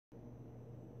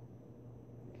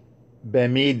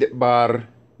Bemidbar,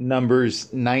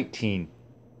 Numbers 19.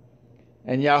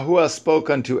 And Yahuwah spoke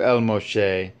unto El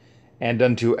Moshe and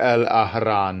unto El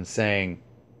Aharon, saying,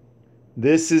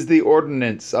 This is the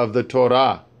ordinance of the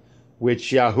Torah,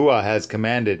 which Yahuwah has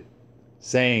commanded,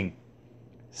 saying,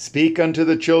 Speak unto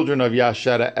the children of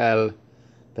Yashara'el,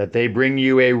 that they bring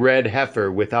you a red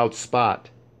heifer without spot,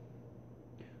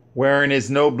 wherein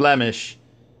is no blemish,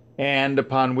 and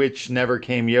upon which never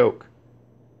came yoke.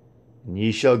 And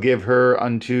ye shall give her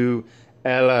unto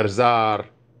Eleazar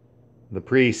the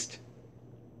priest,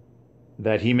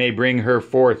 that he may bring her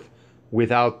forth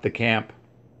without the camp.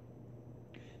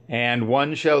 And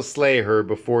one shall slay her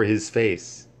before his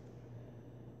face.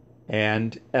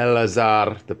 And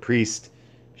Eleazar the priest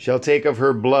shall take of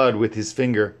her blood with his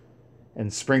finger,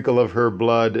 and sprinkle of her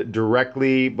blood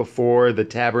directly before the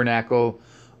tabernacle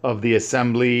of the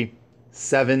assembly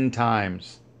 7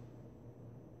 times.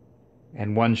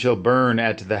 And one shall burn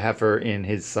at the heifer in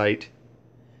his sight,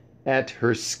 at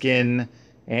her skin,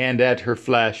 and at her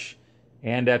flesh,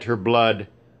 and at her blood,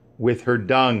 with her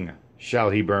dung shall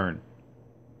he burn.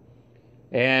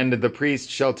 And the priest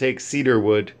shall take cedar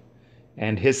wood,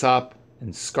 and hyssop,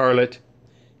 and scarlet,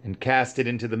 and cast it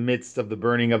into the midst of the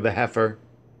burning of the heifer.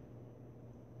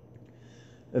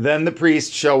 Then the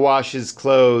priest shall wash his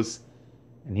clothes,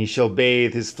 and he shall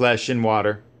bathe his flesh in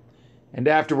water, and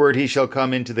afterward he shall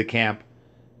come into the camp,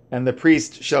 and the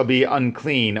priest shall be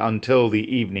unclean until the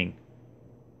evening.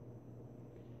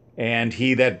 And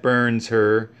he that burns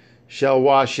her shall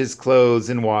wash his clothes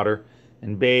in water,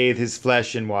 and bathe his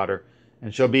flesh in water,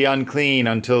 and shall be unclean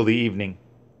until the evening.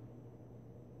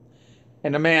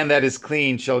 And a man that is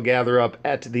clean shall gather up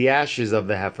at the ashes of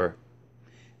the heifer,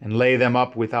 and lay them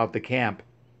up without the camp,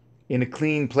 in a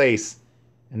clean place,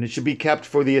 and it should be kept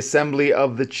for the assembly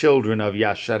of the children of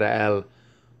Yashara'el,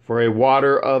 for a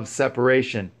water of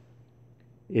separation.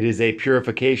 It is a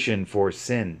purification for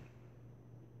sin.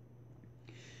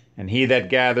 And he that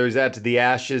gathers at the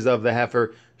ashes of the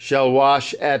heifer shall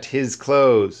wash at his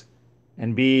clothes,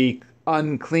 and be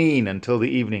unclean until the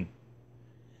evening.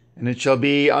 And it shall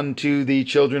be unto the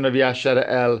children of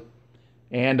Yashara'el,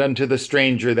 and unto the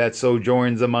stranger that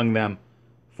sojourns among them,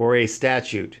 for a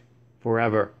statute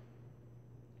forever.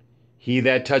 He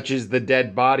that touches the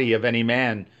dead body of any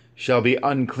man shall be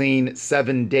unclean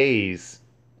 7 days.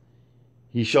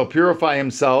 He shall purify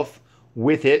himself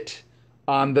with it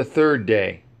on the 3rd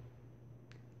day,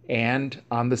 and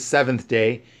on the 7th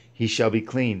day he shall be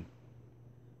clean.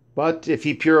 But if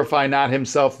he purify not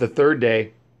himself the 3rd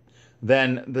day,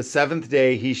 then the 7th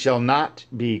day he shall not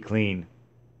be clean.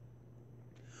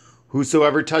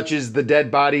 Whosoever touches the dead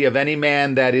body of any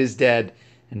man that is dead,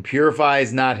 and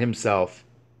purifies not himself,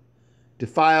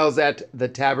 defiles at the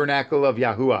tabernacle of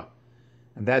Yahuwah,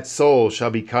 and that soul shall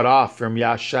be cut off from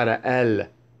Yashara'el,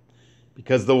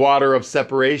 because the water of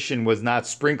separation was not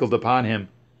sprinkled upon him.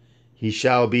 He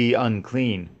shall be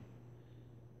unclean.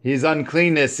 His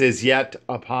uncleanness is yet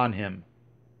upon him.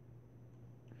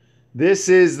 This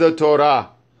is the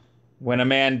Torah, when a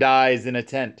man dies in a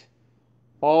tent.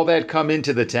 All that come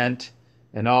into the tent,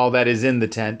 and all that is in the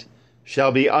tent,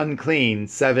 shall be unclean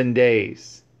 7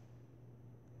 days.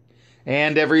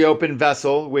 And every open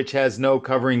vessel which has no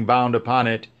covering bound upon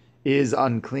it is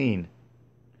unclean.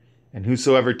 And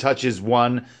whosoever touches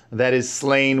one that is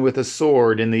slain with a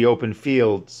sword in the open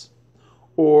fields,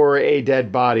 or a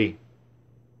dead body,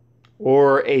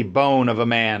 or a bone of a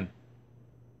man,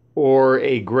 or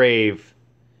a grave,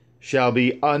 shall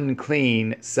be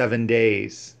unclean 7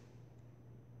 days.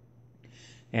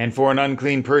 And for an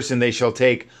unclean person they shall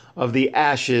take of the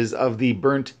ashes of the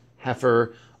burnt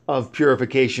heifer of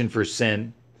purification for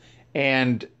sin,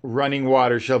 and running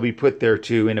water shall be put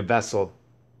thereto in a vessel.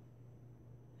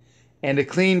 And a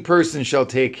clean person shall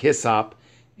take hyssop,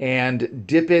 and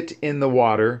dip it in the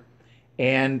water,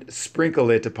 and sprinkle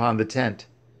it upon the tent,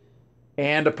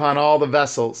 and upon all the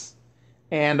vessels,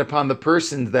 and upon the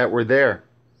persons that were there,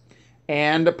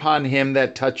 and upon him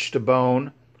that touched a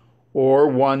bone, or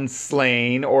one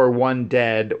slain, or one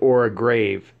dead, or a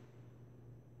grave.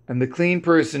 And the clean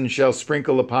person shall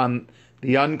sprinkle upon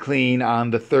the unclean on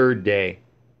the 3rd day,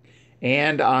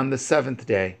 and on the 7th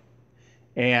day,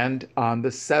 and on the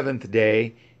 7th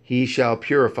day he shall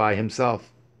purify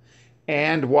himself,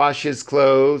 and wash his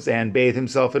clothes, and bathe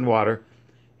himself in water,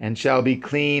 and shall be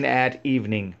clean at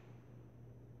evening.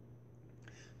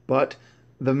 But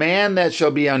the man that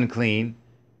shall be unclean,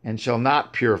 and shall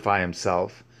not purify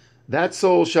himself, that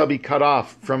soul shall be cut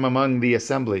off from among the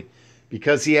assembly,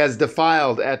 because he has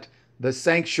defiled at the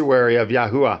sanctuary of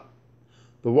Yahuwah.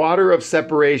 The water of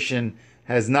separation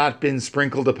has not been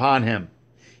sprinkled upon him.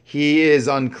 He is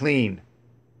unclean.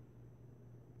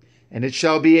 And it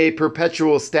shall be a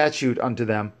perpetual statute unto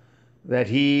them, that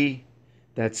he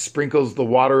that sprinkles the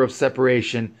water of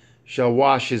separation shall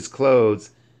wash his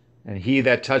clothes, and he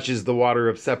that touches the water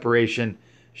of separation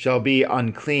shall be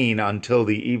unclean until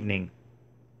the evening.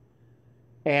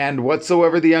 And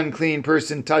whatsoever the unclean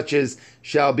person touches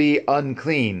shall be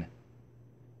unclean,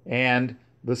 and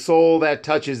the soul that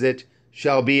touches it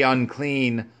shall be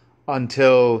unclean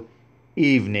until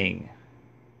evening.